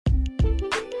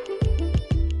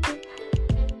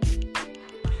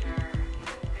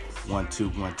1 2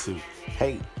 1 2.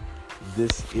 Hey,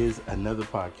 this is another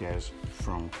podcast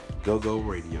from GoGo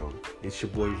Radio. It's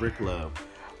your boy Rick Love,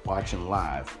 watching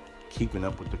live, keeping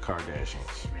up with the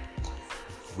Kardashians.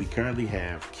 We currently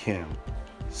have Kim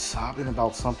sobbing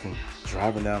about something,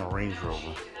 driving down a Range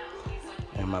Rover.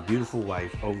 And my beautiful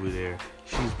wife over there,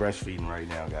 she's breastfeeding right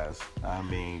now, guys. I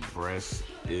mean, breast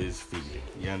is feeding.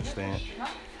 You understand?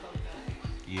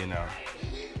 You know.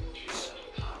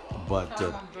 But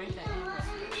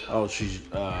she's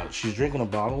drinking a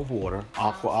bottle of water,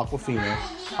 Aquafina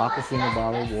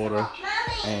bottle of water,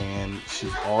 and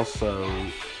she's also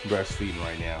breastfeeding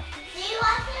right now.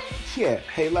 Yeah.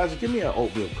 Hey, Elijah, give me an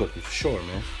oatmeal cookie for sure,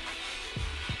 man.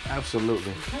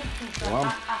 Absolutely.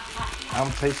 Well,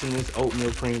 I'm tasting this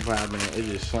oatmeal cream pie, man. It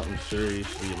is something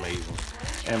seriously amazing.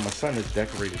 And my son has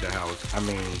decorated the house. I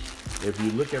mean, if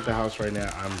you look at the house right now,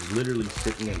 I'm literally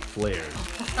sitting in flares.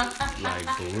 Like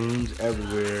balloons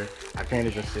everywhere. I can't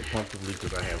even sit comfortably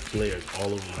because I have flares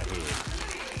all over my head.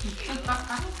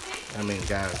 I mean,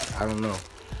 guys, I don't know.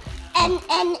 And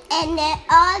then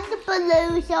all the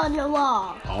balloons on the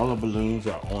wall. All the balloons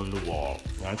are on the wall.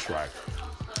 That's right.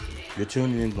 You're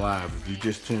tuning in live. If you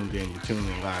just tuned in, you're tuning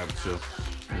in live to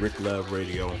Rick Love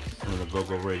Radio on the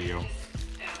GoGo Radio.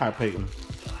 Hi, Peyton.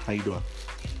 How you doing?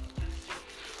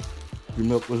 Your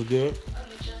milk was good?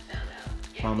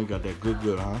 Mommy got that good,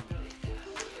 huh?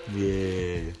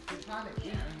 Yeah.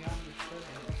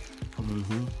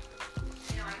 Mm-hmm.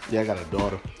 Yeah, I got a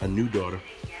daughter, a new daughter.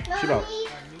 She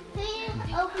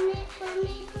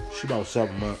about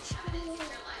 7 months.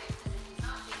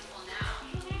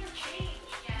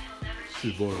 She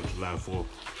was born on July 4th.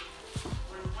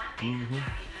 Mm-hmm.